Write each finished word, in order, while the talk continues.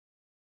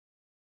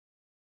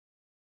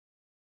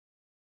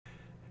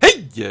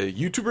Hey,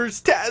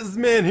 YouTubers,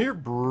 Tasman here,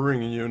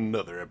 bringing you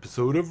another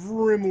episode of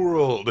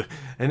RimWorld.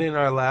 And in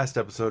our last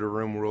episode of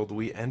RimWorld,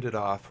 we ended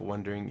off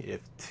wondering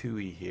if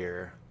Tui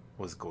here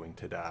was going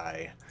to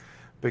die.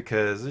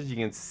 Because, as you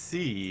can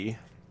see,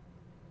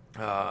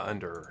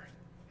 under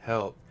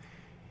health,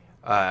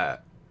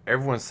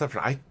 everyone's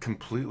suffering. I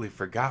completely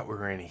forgot we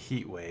were in a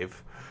heat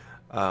wave.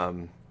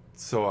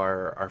 So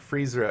our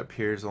freezer up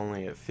here is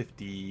only at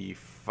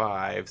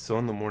 55, so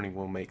in the morning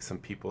we'll make some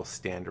people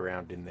stand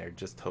around in there,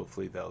 just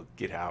hopefully they'll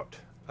get out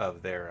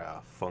of their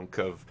funk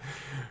of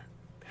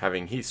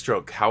having heat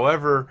stroke.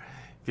 However,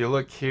 if you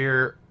look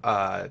here,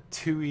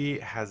 Tui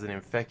has an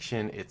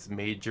infection, it's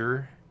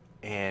major,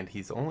 and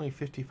he's only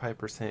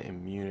 55%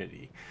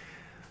 immunity.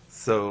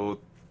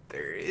 So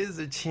there is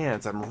a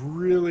chance, I'm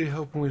really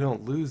hoping we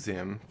don't lose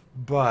him,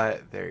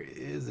 but there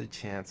is a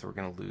chance we're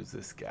going to lose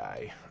this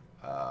guy.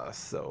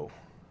 So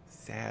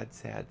sad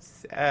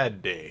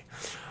day.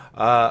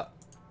 Other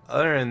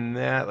than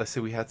that, let's see,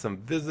 we had some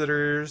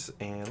visitors,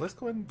 and let's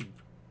go ahead and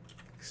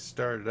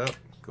start it up.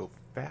 Go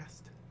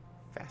fast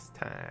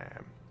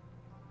time.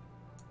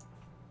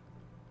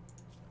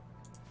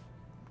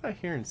 I'm not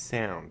hearing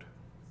sound.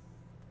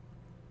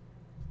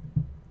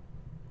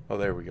 Oh,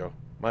 there we go.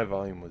 My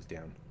volume was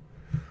down.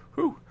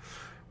 Whew.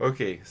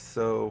 Okay,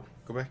 so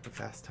go back to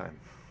fast time.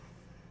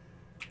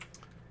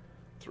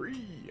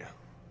 3.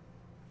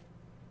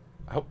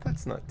 I hope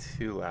that's not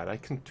too loud. I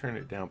can turn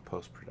it down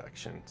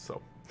post-production, so.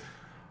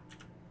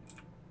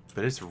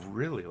 But it's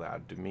really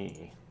loud to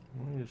me.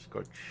 Let me just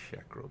go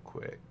check real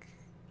quick.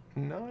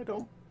 No, I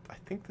don't. I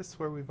think this is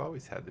where we've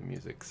always had the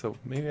music, so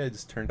maybe I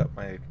just turned up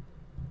my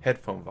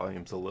headphone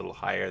volumes a little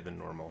higher than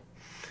normal.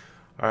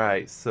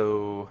 Alright,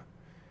 so.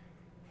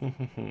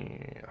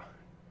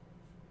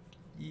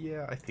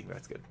 Yeah, I think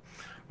that's good.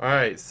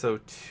 Alright, so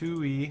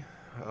Tui.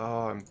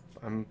 Oh,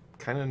 I'm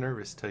kind of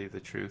nervous, to tell you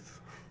the truth.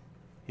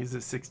 He's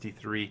at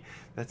 63.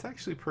 That's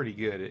actually pretty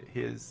good.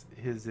 His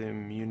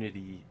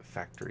immunity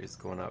factor is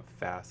going up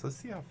fast. Let's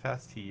see how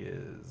fast he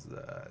is.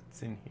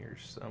 It's in here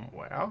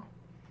somewhere.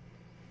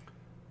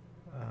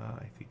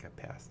 I think I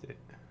passed it.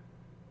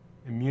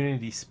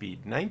 Immunity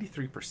speed,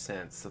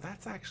 93%. So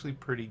that's actually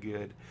pretty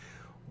good.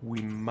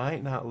 We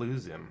might not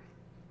lose him.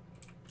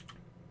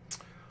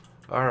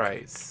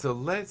 Alright, so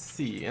let's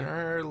see. In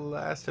our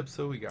last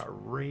episode, we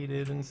got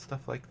raided and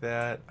stuff like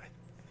that. I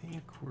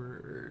think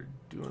we're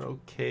doing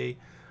okay.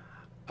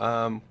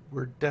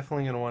 We're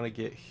definitely going to want to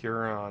get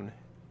Huron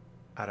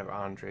out of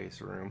Andre's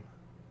room.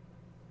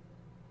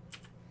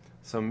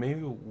 So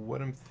maybe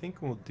what I'm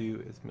thinking we'll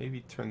do is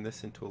maybe turn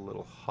this into a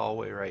little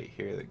hallway right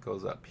here that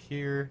goes up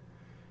here.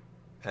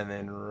 And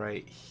then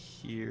right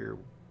here,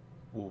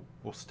 we'll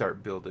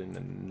start building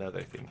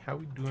another thing. How are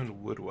we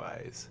doing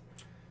wood-wise?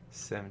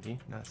 70,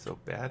 not so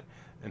bad.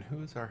 And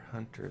who's our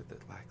hunter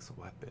that lacks a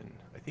weapon?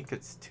 I think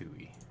it's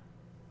Tui.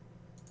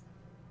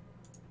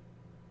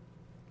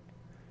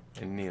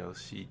 And Neil,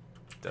 she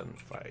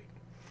doesn't fight.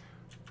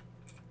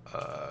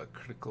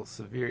 Critical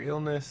severe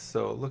illness,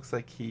 so it looks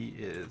like he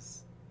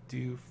is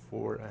due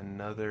for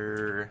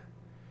another.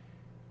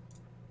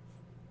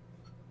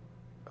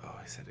 Oh,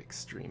 I said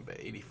extreme, but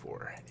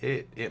 84.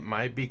 It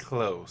might be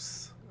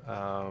close.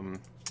 All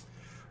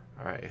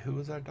right, who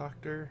was our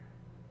doctor?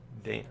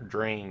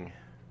 Drang.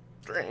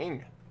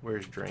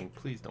 Where's Drang?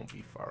 Please don't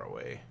be far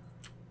away.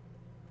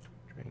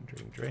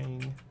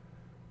 Drang.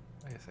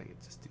 I guess I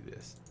could just do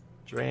this.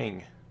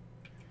 Drang.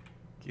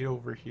 Get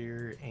over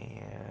here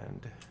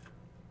and.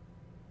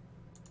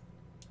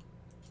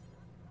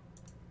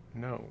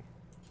 No.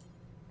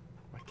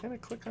 Why can't I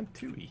click on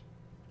Tui?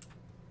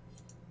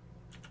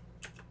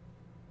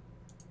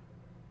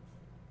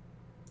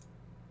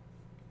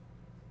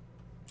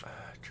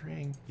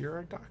 Drang, you're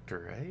our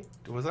doctor, right?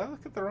 Was I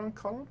looking at the wrong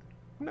column?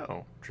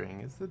 No,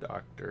 Drang is the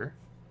doctor.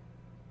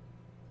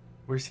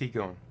 Where's he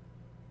going?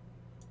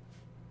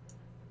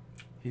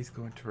 He's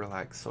going to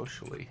relax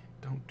socially.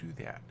 Don't do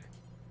that.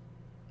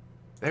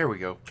 There we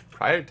go.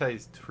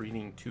 Prioritize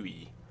treating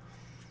Tui.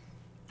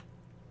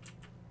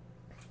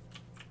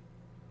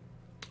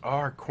 Oh,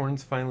 our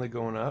corn's finally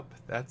going up.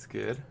 That's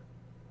good.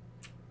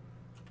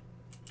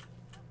 I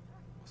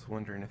was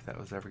wondering if that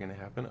was ever going to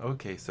happen.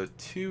 Okay, so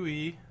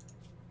Tui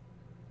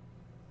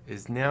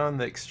is now in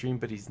the extreme,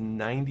 but he's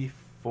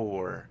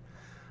 94.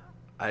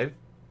 I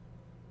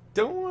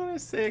don't want to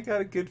say I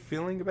got a good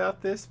feeling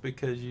about this,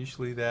 because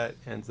usually that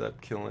ends up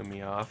killing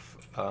me off.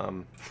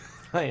 I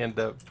end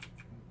up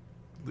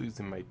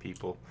losing my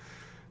people.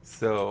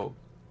 So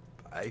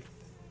I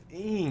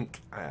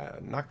think,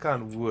 knock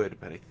on wood,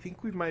 but I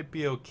think we might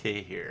be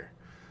okay here.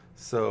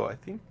 So I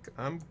think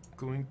I'm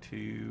going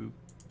to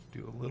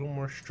do a little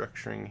more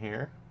structuring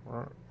here.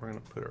 We're going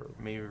to put it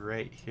maybe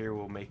right here.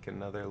 We'll make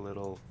another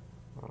little.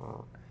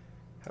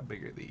 How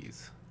big are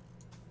these?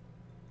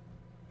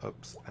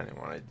 Oops, I didn't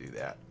want to do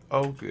that.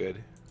 Oh,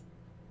 good.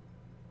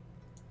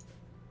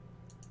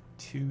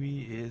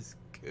 Tui is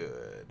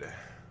good.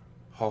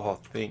 Oh,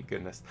 thank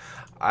goodness.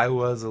 I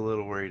was a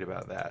little worried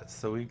about that.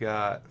 So we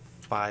got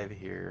 5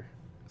 here.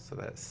 So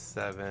that's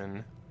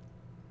 7.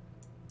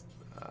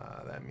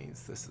 That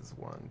means this is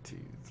 1, 2,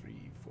 3,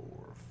 4,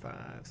 5.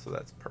 So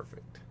that's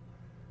perfect.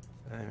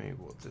 And maybe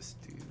we'll just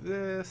do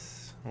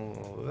this,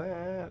 all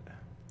that.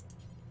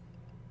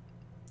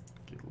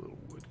 Get a little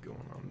wood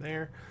going on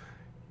there.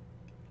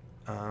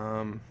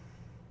 And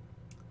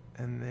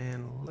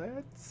then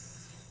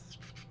let's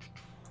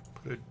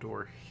put a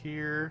door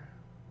here.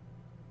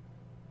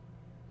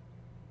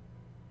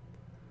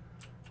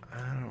 I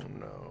don't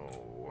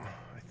know.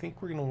 I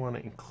think we're going to want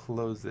to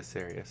enclose this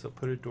area. So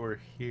put a door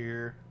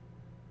here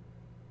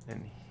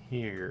and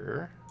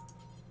here.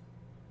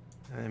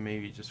 And then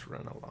maybe just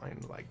run a line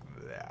like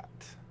that.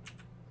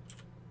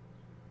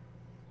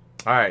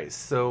 Alright,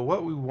 so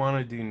what we want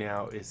to do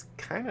now is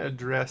kind of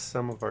address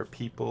some of our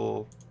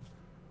people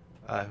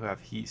who have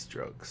heat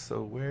strokes.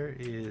 So where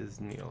is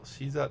Neil?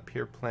 She's up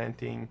here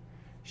planting.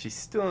 She's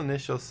still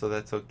initial, so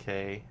that's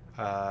okay.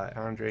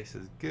 Andres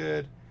is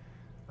good.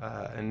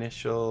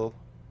 Initial,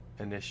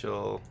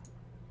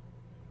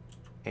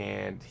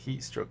 and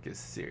heat stroke is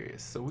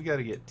serious. So we got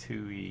to get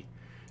 2E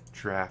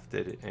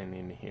drafted and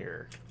in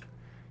here.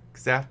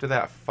 Because after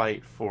that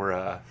fight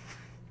for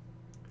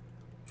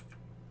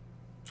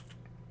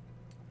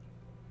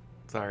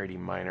it's already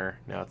minor,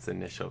 now it's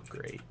initial,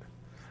 great.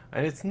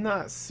 And it's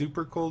not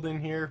super cold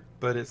in here,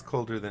 but it's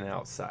colder than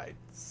outside,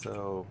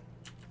 so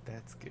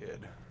that's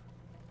good.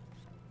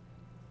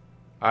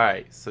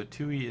 Alright, so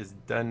 2E is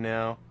done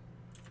now.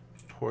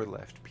 Poor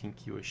left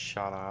Pinky was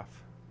shot off.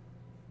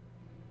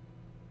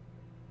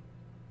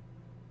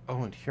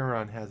 Oh, and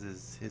Huron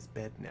has his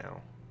bed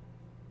now.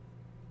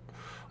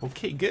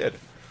 Okay, good.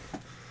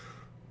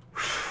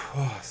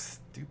 Oh,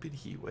 stupid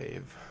heat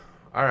wave.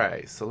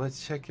 Alright, so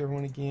let's check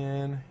everyone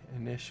again.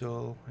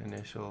 Initial, and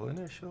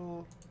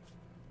initial.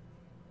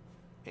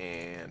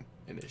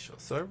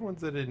 So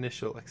everyone's at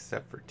initial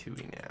except for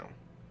 2E now.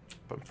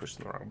 But I'm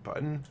pushing the wrong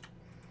button.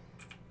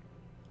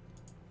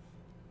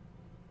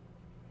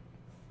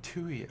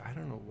 2E, I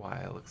don't know why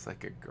it looks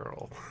like a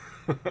girl.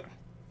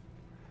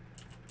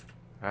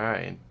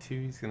 Alright, and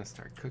 2E's gonna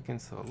start cooking,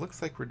 so it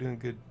looks like we're doing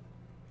good.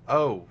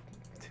 Oh,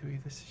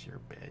 2E, this is your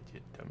bed, you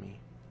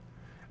dummy.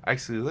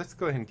 Actually, let's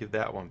go ahead and give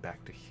that one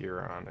back to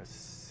Huron as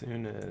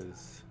soon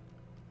as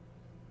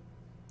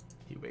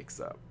he wakes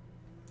up.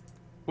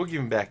 We'll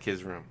give him back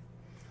his room.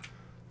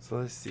 So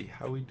let's see,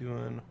 how we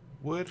doing?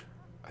 Wood,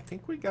 I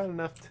think we got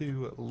enough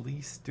to at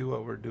least do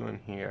what we're doing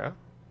here.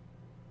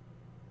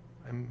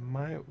 I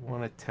might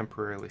want to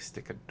temporarily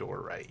stick a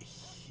door right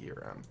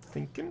here, I'm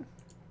thinking.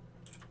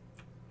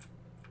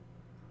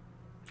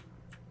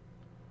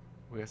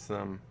 We got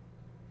some...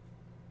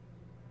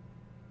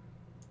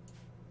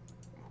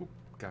 Oop,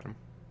 got him.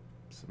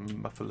 Some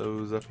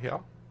buffaloes up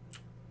here.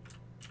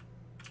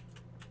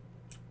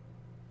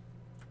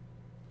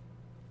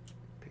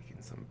 Picking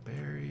some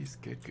berries.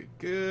 Good, good,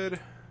 good.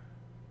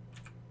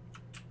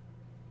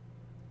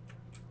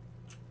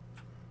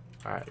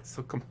 Alright,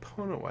 so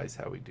component-wise,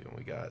 how we doing?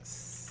 We got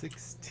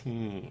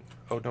 16.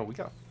 Oh, no, we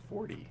got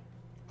 40.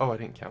 Oh, I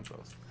didn't count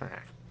those.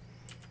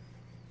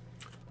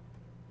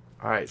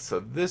 Alright, so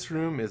this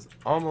room is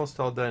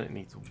almost all done. It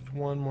needs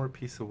one more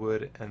piece of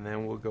wood, and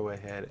then we'll go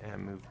ahead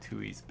and move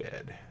 2E's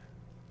bed.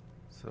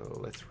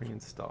 So let's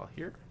reinstall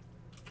here.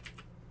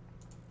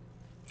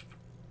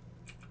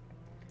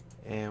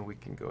 And we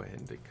can go ahead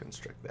and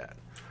deconstruct that.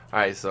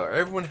 Alright, so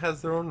everyone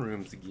has their own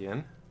rooms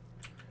again.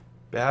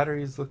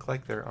 Batteries look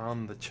like they're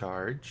on the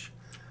charge.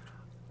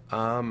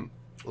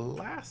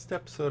 Last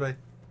episode, I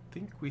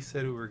think we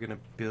said we were going to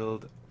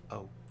build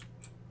a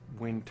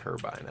wind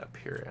turbine up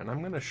here, and I'm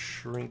going to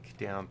shrink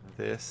down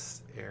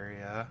this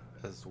area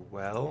as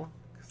well,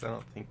 because I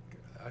don't think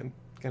I'm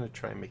going to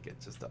try and make it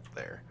just up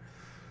there.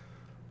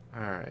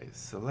 Alright,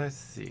 so let's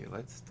see.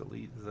 Let's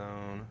delete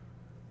zone.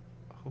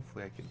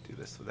 Hopefully I can do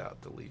this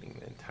without deleting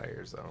the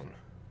entire zone.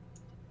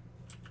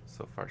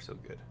 So far, so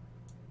good.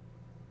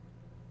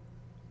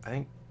 I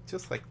think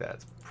just like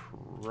that's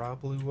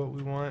probably what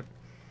we want.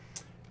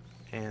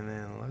 And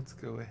then let's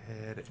go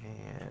ahead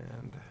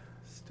and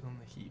still in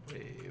the heat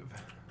wave.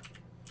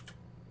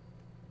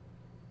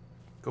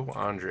 Go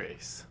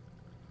Andres.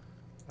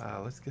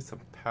 Let's get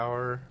some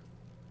power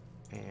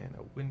and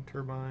a wind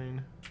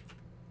turbine.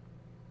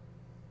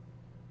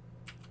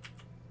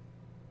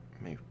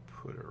 Maybe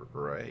put it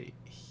right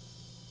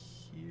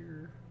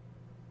here.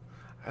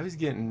 I was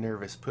getting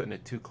nervous putting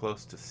it too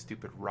close to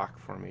stupid rock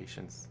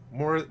formations.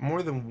 More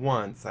than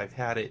once I've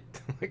had it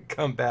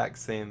come back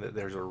saying that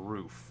there's a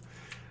roof,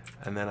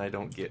 and then I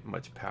don't get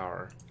much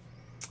power.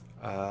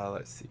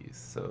 Let's see,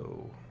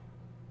 so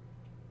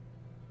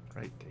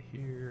right to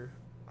here.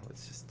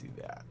 Let's just do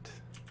that.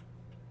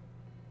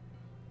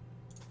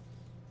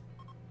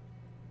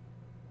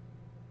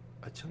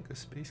 A chunk of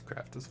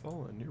spacecraft has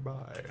fallen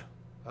nearby.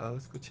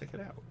 Let's go check it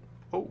out.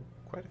 Oh,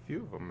 quite a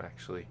few of them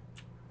actually.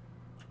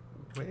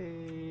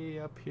 Way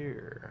up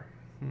here.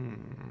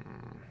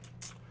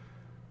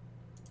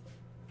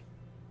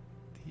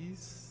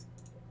 These,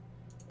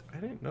 I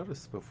didn't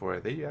notice before.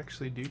 They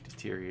actually do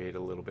deteriorate a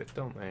little bit,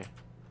 don't they?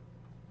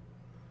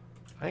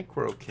 I think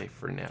we're okay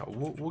for now.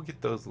 We'll get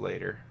those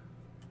later.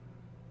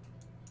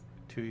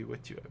 Tui,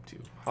 what you up to?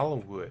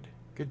 Hollow wood.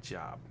 Good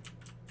job.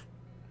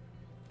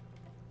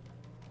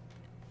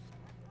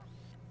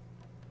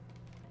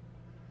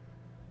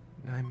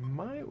 Now I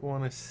might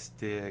want to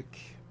stick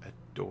a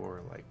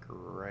door like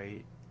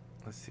right.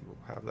 Let's see. We'll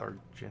have our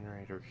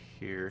generator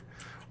here.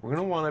 We're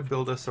gonna want to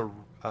build us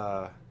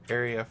a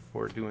area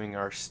for doing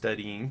our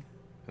studying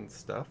and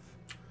stuff.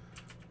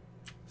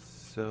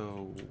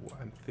 So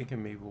I'm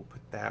thinking maybe we'll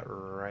put that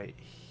right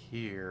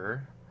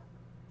here.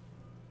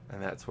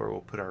 And that's where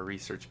we'll put our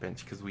research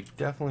bench, because we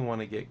definitely want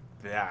to get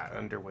that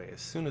underway as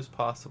soon as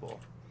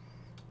possible.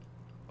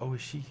 Oh,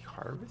 is she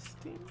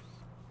harvesting?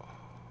 Oh,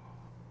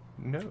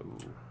 no.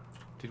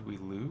 Did we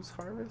lose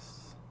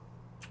harvest?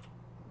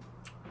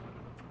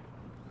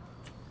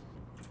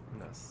 I'm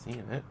not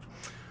seeing it.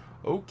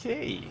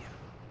 Okay.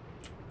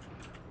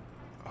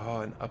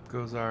 Oh, and up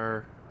goes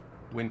our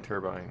wind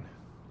turbine.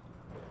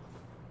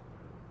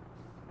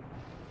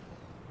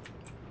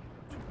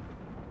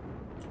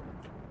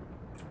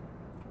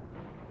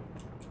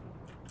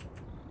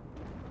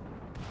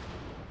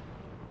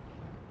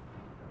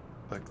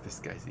 Look, this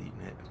guy's eating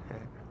it.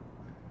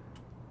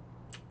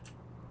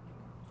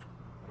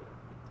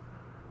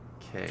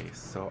 Okay,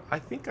 so I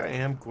think I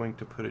am going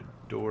to put a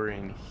door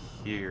in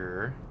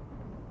here.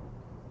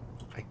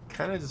 I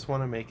kind of just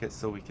want to make it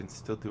so we can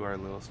still do our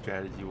little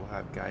strategy. We'll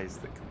have guys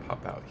that can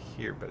pop out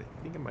here, but I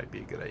think it might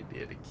be a good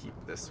idea to keep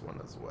this one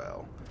as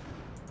well.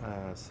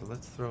 So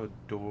let's throw a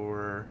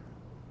door.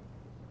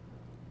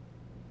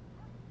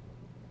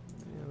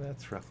 Yeah,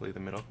 that's roughly the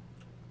middle.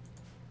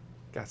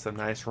 Got some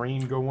nice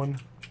rain going.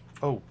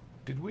 Oh,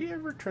 did we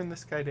ever turn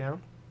this guy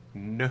down?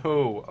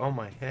 No. Oh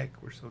my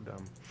heck, we're so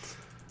dumb.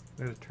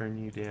 I'm gonna turn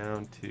you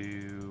down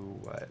to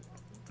what?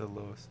 The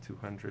lowest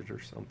 200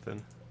 or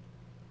something.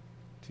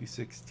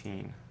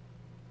 216.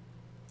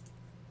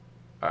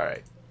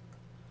 Alright.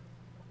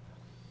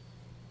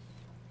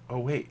 Oh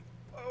wait.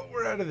 Oh,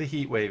 we're out of the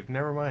heat wave.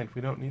 Never mind.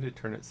 We don't need to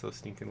turn it so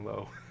stinking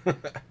low.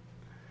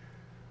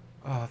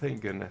 Oh,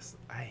 thank goodness.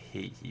 I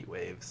hate heat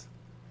waves.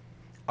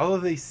 Although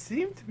they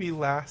seem to be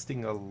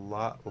lasting a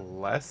lot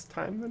less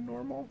time than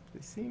normal.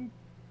 They seem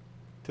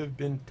to have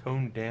been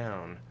toned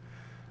down.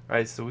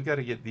 Alright, so we got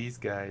to get these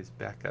guys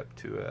back up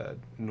to a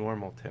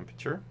normal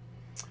temperature.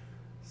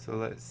 So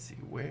let's see,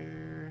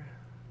 where...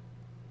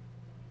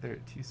 They're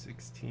at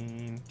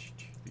 216,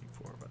 2, 3,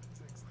 4, 5,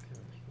 6,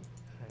 7,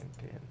 8,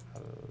 9, 10,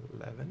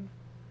 11.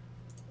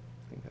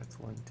 I think that's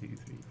 1, 2,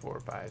 3, 4,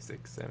 5,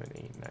 6, 7,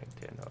 8, 9,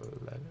 10,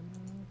 11,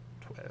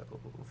 12.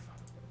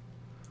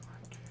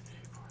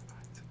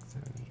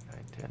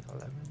 10,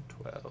 11,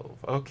 12.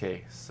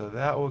 Okay, so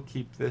that will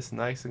keep this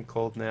nice and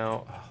cold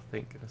now. Oh,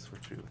 thank goodness we're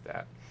through with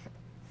that.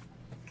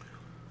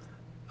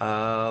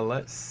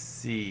 Let's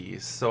see.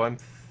 So I'm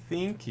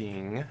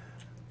thinking,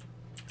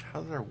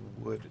 how's our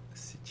wood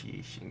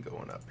situation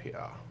going up here?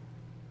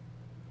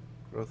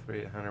 Growth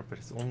rate 100, but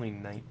it's only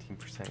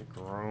 19%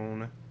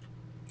 grown.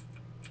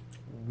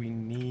 We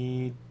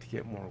need to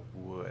get more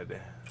wood.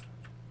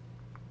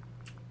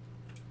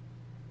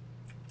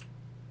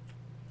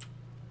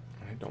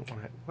 I don't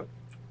want to... What?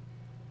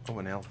 Oh,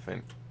 an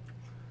elephant.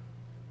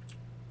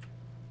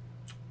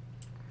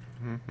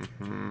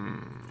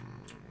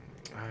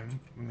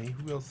 Maybe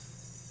we'll...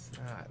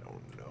 I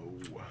don't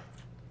know.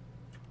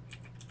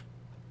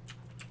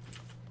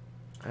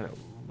 And it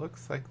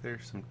looks like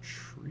there's some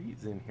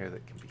trees in here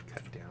that can be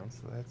cut down,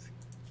 so that's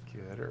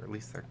good. Or at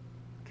least they're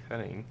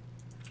cutting.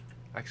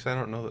 Actually, I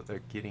don't know that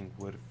they're getting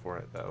wood for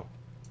it, though.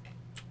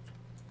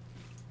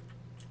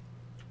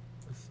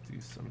 Let's do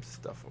some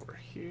stuff over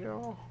here.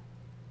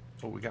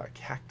 Oh, we got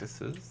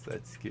cactuses.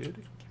 That's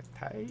good.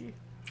 Cacti.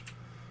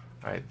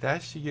 Alright,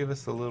 that should give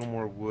us a little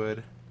more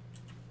wood.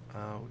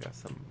 We got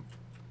some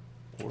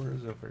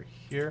ores over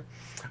here.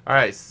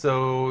 Alright,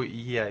 so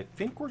yeah, I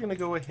think we're going to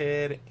go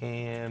ahead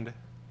and...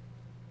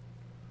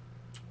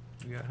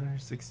 We got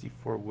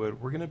 164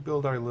 wood. We're going to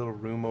build our little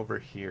room over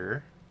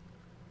here.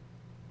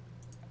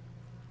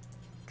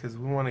 Because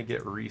we want to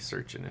get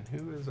researching. And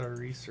who is our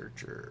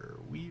researcher?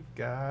 We've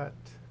got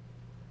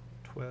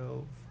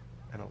 12...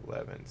 and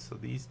 11. So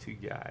these two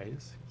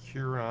guys,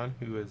 Huron,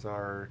 who is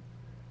our,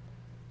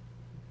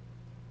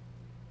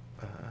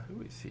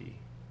 who is he?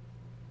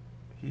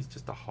 He's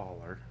just a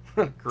hauler.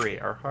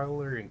 Great, our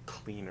hauler and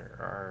cleaner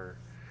are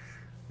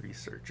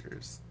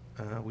researchers.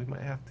 We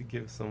might have to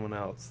give someone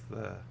else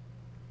the,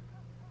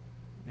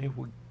 maybe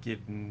we'll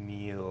give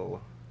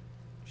Neil,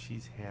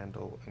 she's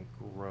handle and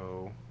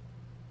grow.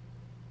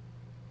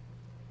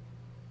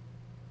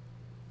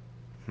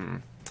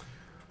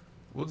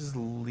 We'll just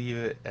leave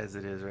it as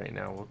it is right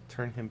now. We'll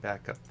turn him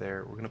back up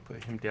there. We're going to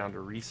put him down to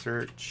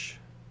research.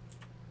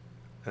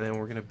 And then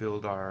we're going to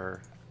build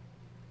our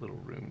little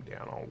room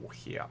down over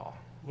here.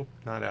 Oop,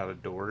 not out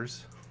of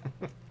doors.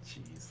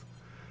 Jeez.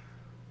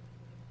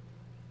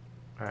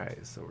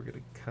 Alright, so we're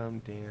going to come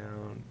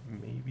down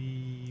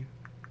maybe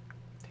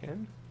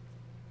 10?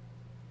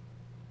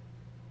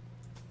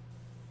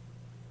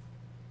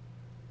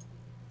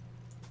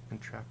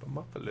 And trap a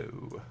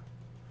muffalo.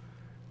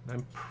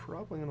 I'm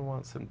probably going to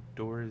want some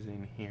doors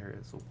in here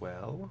as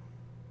well.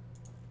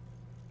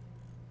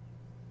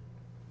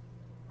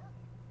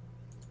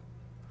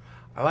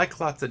 I like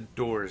lots of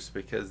doors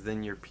because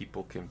then your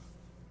people can,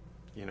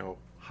 you know,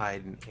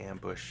 hide and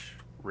ambush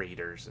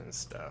raiders and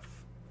stuff.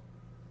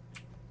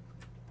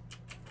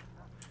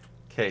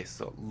 Okay,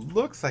 so it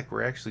looks like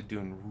we're actually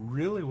doing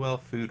really well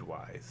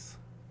food-wise.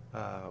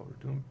 We're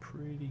doing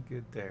pretty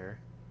good there.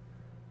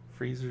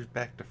 Freezer's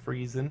back to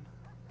freezing.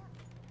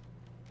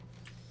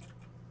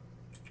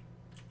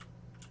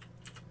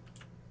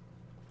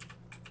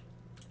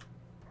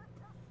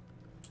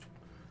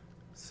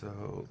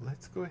 So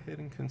let's go ahead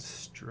and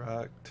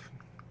construct.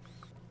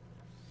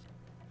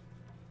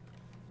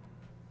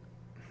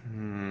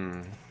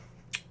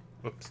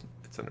 Oops,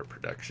 it's under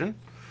production.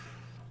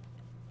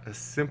 A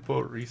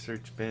simple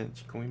research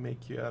bench. Can we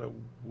make you out of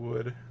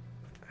wood?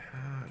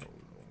 I don't know.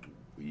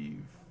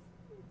 We've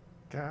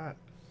got.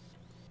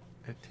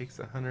 It takes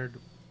 100,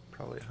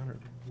 probably 100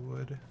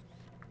 wood.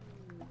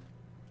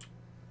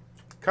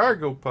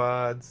 Cargo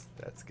pods.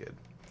 That's good.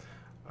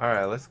 All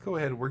right, let's go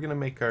ahead. We're gonna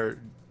make our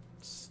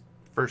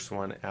first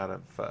one out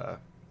of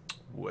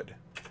wood.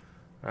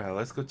 All right,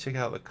 let's go check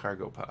out the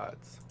cargo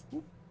pods.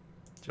 Whoop,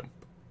 jump.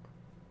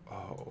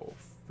 Oh,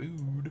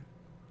 food.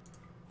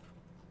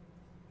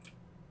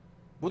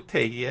 We'll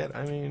take it.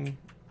 I mean,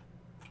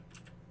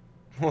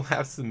 we'll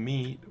have some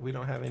meat. We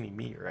don't have any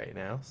meat right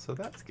now, so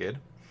that's good.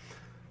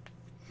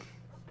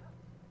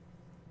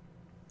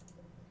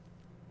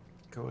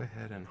 Go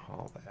ahead and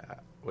haul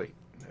that. Wait,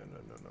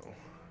 no.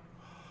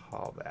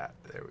 Haul that.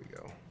 There we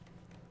go.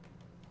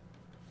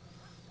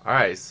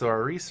 Alright, so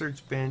our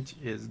research bench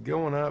is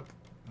going up.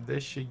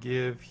 This should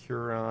give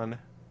Huron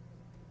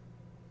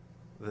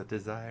the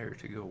desire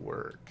to go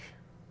work.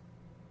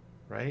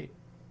 Right?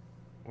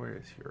 Where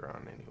is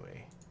Huron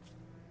anyway?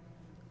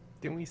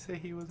 Didn't we say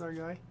he was our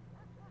guy?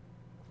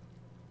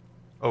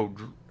 Oh,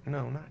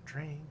 no, not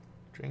Drang.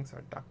 Drang's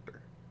our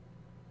doctor.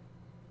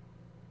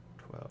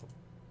 12.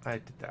 I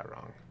did that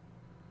wrong.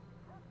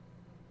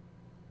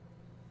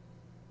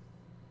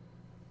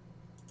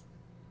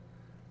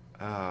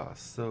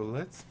 So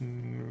let's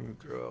move.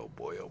 Oh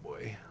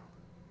boy.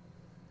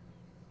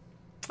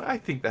 I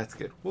think that's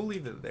good. We'll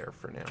leave it there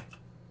for now.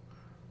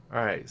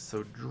 Alright,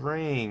 so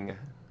Drang.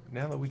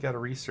 Now that we got a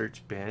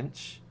research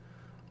bench,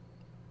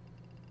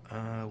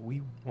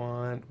 we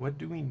want. What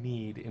do we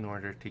need in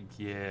order to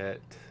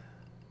get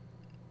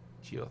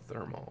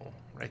geothermal?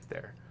 Right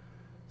there.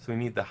 So we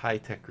need the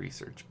high-tech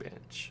research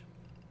bench.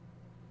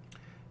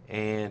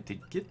 And to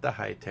get the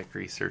high-tech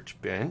research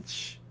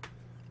bench,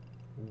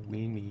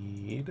 we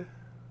need.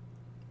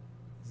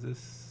 Is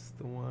this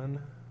the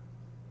one?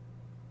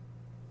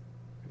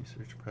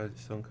 Research project,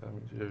 stone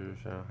carving,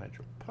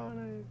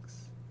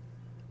 hydroponics.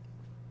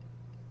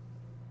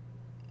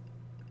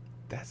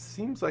 That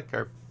seems like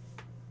our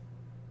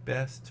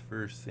best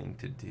first thing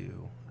to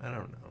do. I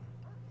don't know.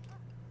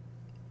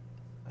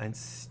 And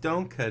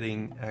stone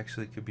cutting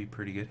actually could be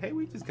pretty good. Hey,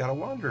 we just got a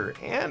wanderer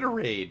and a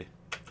raid.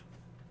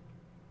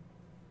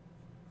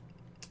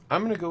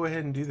 I'm going to go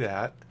ahead and do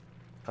that.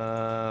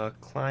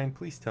 Klein,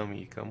 please tell me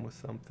you come with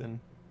something.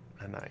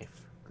 A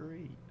knife.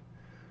 Great.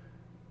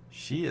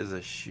 She is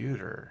a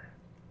shooter.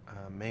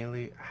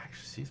 Melee.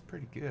 Actually, she's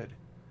pretty good.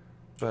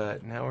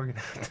 But now we're going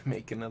to have to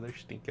make another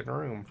stinking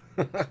room.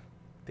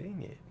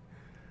 Dang it.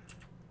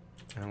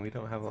 And we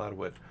don't have a lot of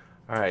wood.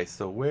 Alright,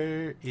 so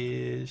where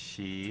is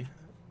she?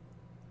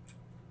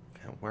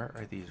 And where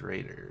are these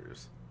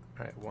raiders?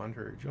 Alright,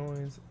 Wanderer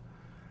joins.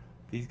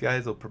 These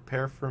guys will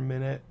prepare for a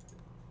minute.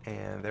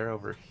 And they're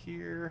over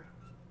here.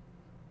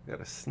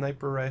 Got a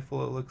sniper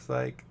rifle, it looks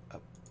like. A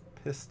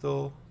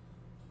pistol.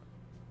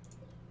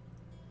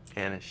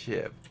 And a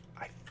shiv.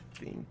 I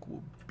think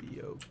we'll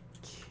be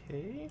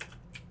okay.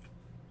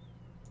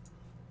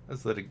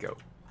 Let's let it go.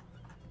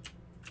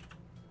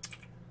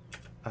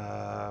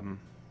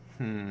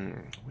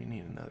 We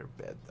need another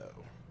bed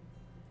though.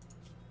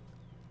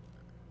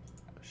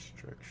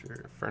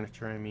 Structure,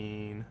 furniture, I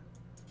mean.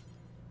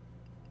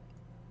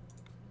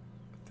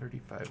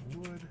 35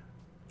 wood.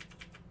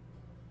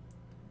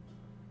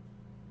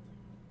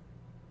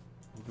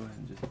 We'll go ahead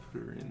and just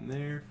put her in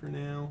there for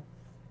now.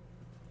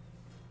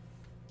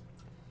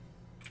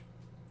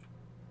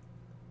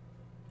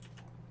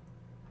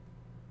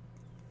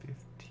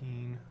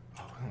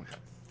 Oh, we only got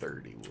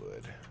 30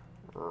 wood.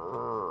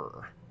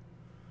 Rrr.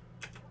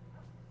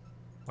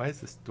 Why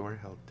is this door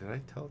held? Did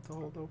I tell it to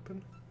hold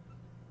open?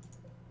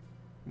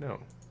 No.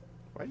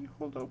 Why do you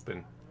hold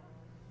open?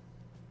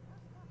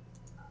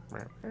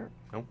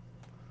 Nope.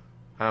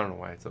 I don't know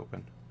why it's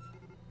open.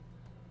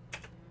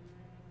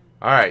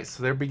 Alright,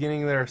 so they're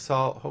beginning their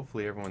assault.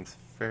 Hopefully everyone's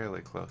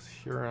fairly close.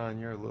 Huron,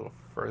 you're a little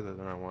further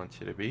than I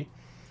want you to be.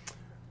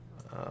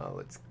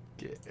 Let's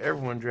get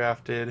everyone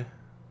drafted.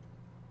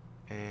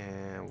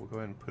 And we'll go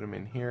ahead and put them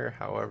in here.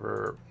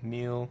 However,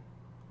 Neil,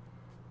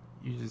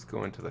 you just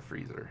go into the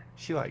freezer.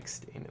 She likes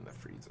staying in the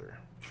freezer.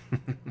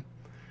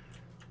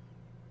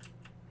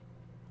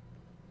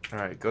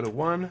 Alright, go to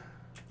 1. I'm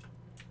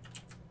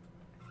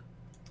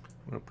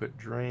going to put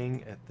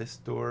Drang at this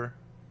door.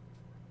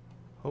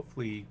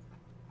 Hopefully,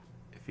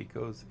 if he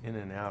goes in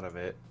and out of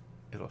it,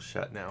 it'll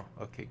shut now.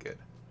 Okay, good.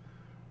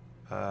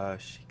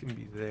 She can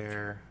be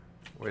there.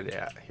 Where they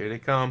at? Here they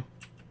come.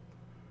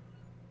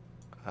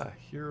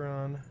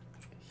 Huron.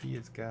 He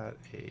has got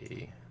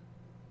a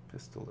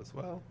pistol as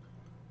well.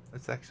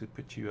 Let's actually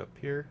put you up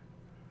here.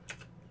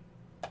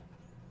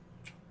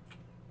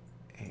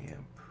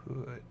 And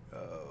put,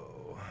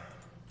 oh.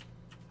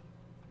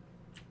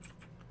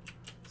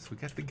 So we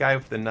got the guy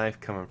with the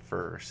knife coming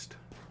first.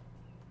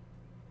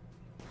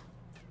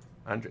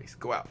 Andres,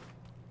 go out.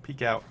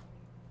 Peek out.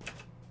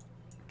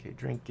 Okay,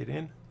 Drink, get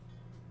in.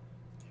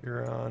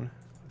 Huron.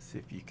 Let's see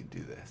if you can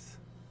do this.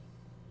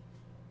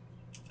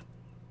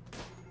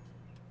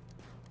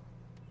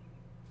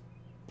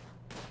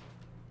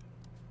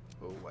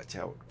 Oh, watch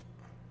out.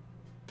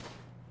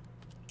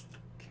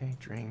 Okay,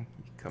 Drink,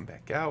 you come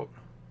back out.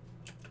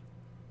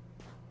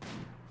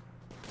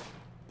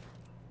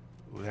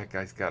 Ooh, that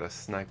guy's got a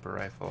sniper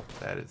rifle.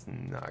 That is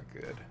not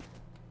good.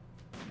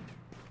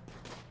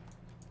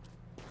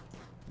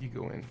 You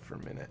go in for a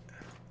minute.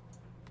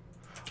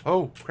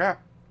 Oh,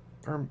 crap.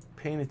 I'm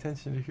paying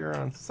attention to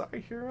Huron.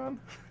 Sorry, Huron.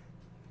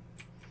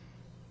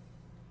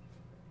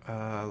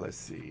 Let's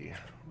see.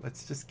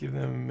 Let's just give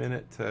them a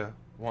minute to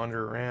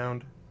wander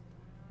around.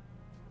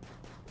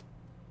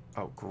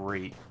 Oh,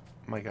 great.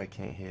 My guy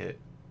can't hit.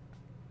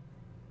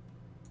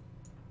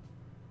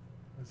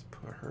 Let's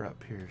put her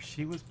up here.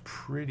 She was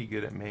pretty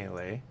good at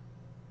melee.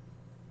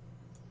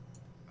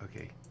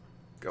 Okay,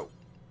 go.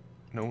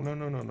 No, no,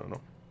 no, no, no,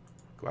 no.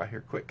 Go out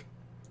here quick.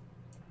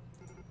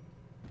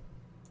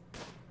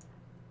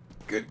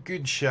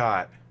 Good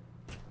shot.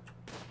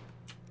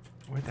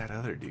 Where'd that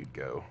other dude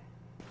go?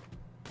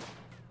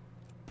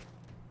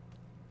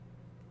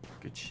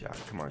 Good shot.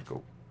 Come on,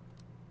 go.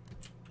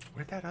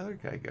 Where'd that other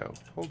guy go?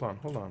 Hold on,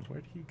 hold on.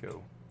 Where'd he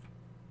go?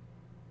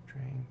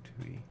 Drain,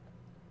 Tui.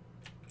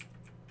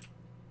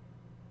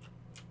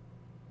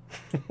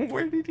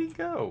 Where did he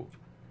go?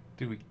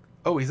 Did we?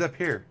 Oh, he's up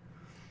here.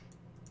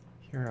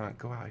 Huron,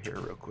 go out here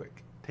real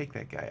quick. Take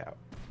that guy out.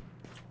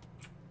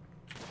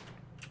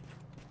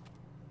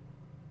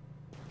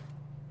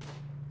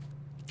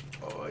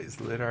 Oh, he's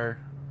lit our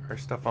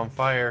stuff on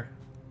fire.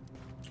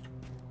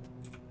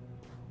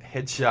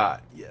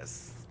 Headshot.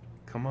 Yes.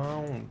 Come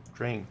on,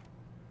 Drain.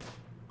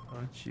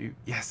 Don't you?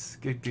 Yes.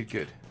 Good, good,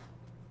 good.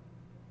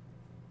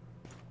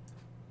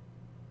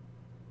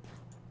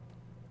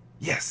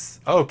 Yes.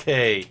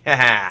 Okay.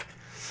 Haha.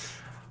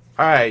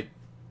 All right.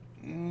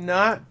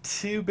 Not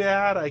too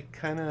bad. I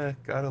kind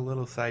of got a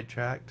little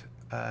sidetracked.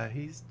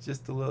 He's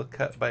just a little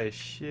cut by a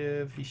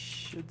shiv. He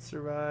should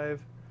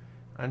survive.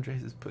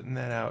 Andres is putting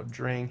that out.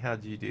 Drang,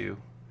 how'd you do?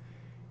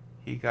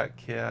 He got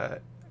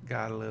a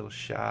little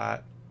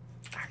shot.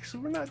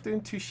 Actually, we're not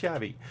doing too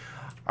shabby.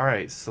 All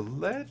right, so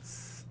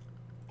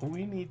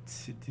we need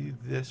to do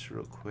this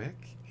real quick.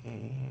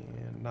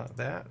 And not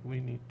that. We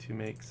need to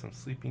make some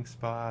sleeping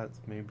spots,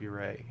 maybe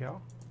right here.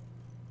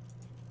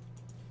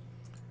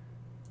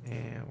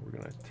 And we're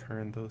going to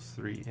turn those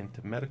 3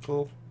 into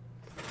medical.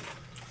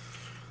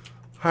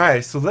 All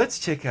right, so let's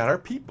check out our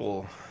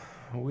people.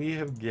 We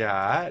have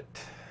got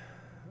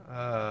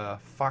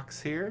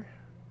Fox here.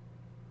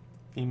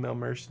 Female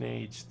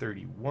mercenary, age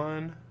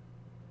 31.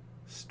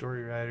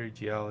 Story writer,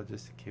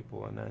 geologist,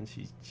 capable of none.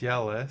 She's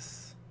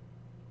jealous.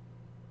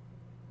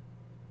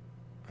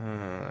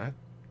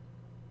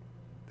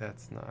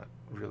 That's not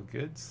real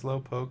good.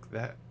 Slowpoke,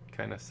 that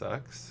kind of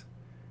sucks.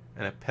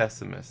 And a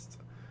pessimist.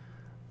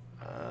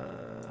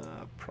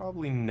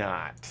 Probably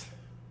not.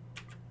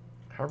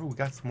 However, we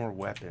got some more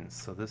weapons,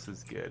 so this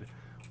is good.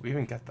 We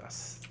even got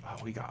this. Oh,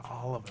 we got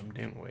all of them,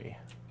 didn't we?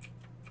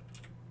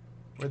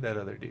 Where'd that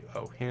other dude?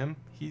 Oh, him.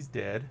 He's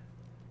dead.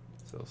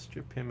 So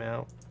strip him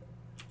out.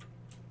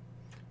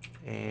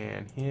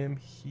 And him,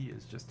 he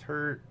is just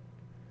hurt.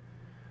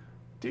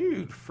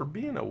 Dude, for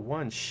being a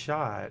one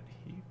shot,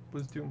 he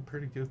was doing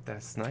pretty good with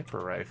that sniper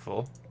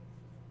rifle.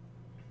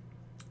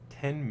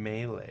 10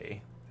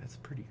 melee. That's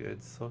pretty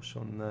good.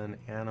 Social none.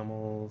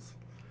 Animals.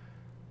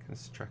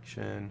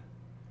 Construction.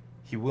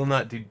 He will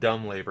not do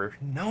dumb labor.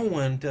 No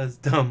one does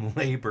dumb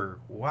labor.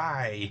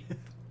 Why?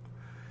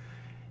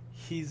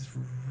 He's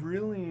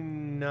really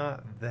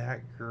not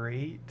that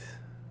great.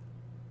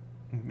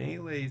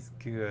 Melee's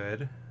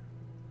good.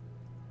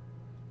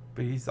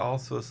 But he's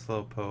also a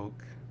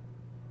slowpoke.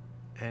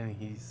 And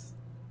he's...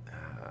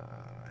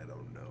 I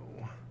don't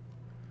know.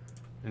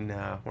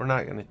 Nah, we're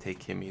not going to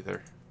take him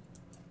either.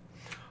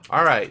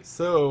 Alright,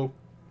 so...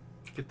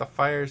 get the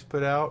fires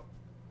put out.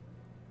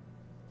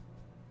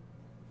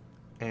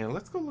 And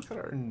let's go look at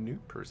our new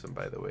person,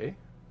 by the way.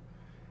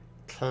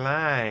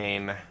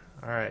 Klein.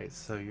 Alright,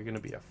 so you're going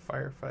to be a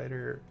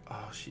firefighter.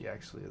 Oh, she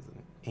actually is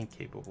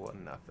incapable of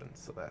nothing,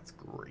 so that's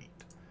great.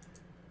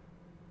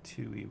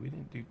 Tui. We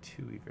didn't do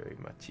Tui very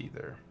much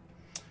either.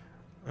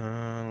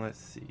 Let's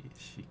see.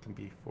 She can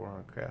be 4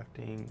 on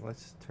crafting.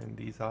 Let's turn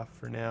these off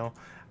for now.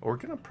 We're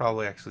going to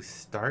probably actually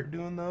start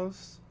doing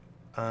those.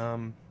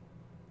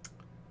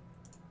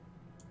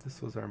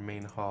 This was our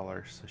main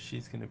hauler, so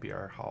she's going to be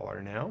our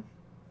hauler now.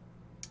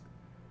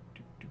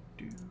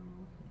 You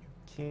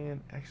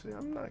can... Actually,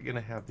 I'm not going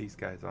to have these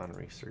guys on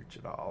research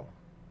at all.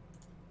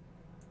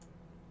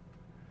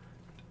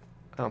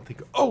 I don't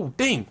think... Oh,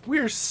 dang!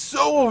 We're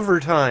so over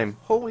time!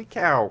 Holy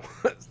cow!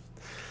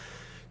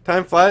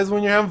 Time flies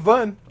when you're having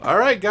fun.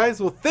 Alright, guys.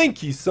 Well,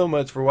 thank you so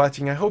much for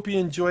watching. I hope you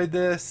enjoyed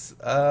this.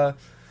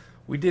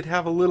 We did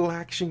have a little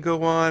action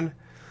go on.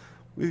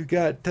 We've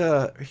got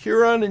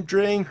Huron and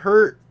Drang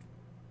hurt.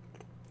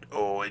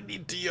 Oh, I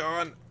need to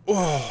yawn.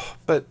 Oh,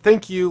 but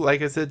thank you,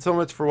 like I said, so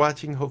much for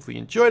watching. Hopefully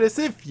you enjoyed us.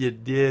 If you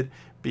did,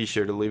 be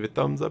sure to leave a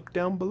thumbs up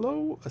down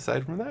below.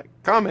 Aside from that,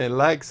 comment,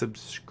 like,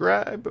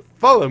 subscribe,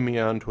 follow me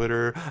on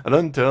Twitter. And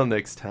until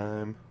next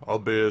time, I'll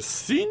be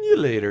seeing you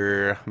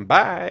later.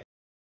 Bye.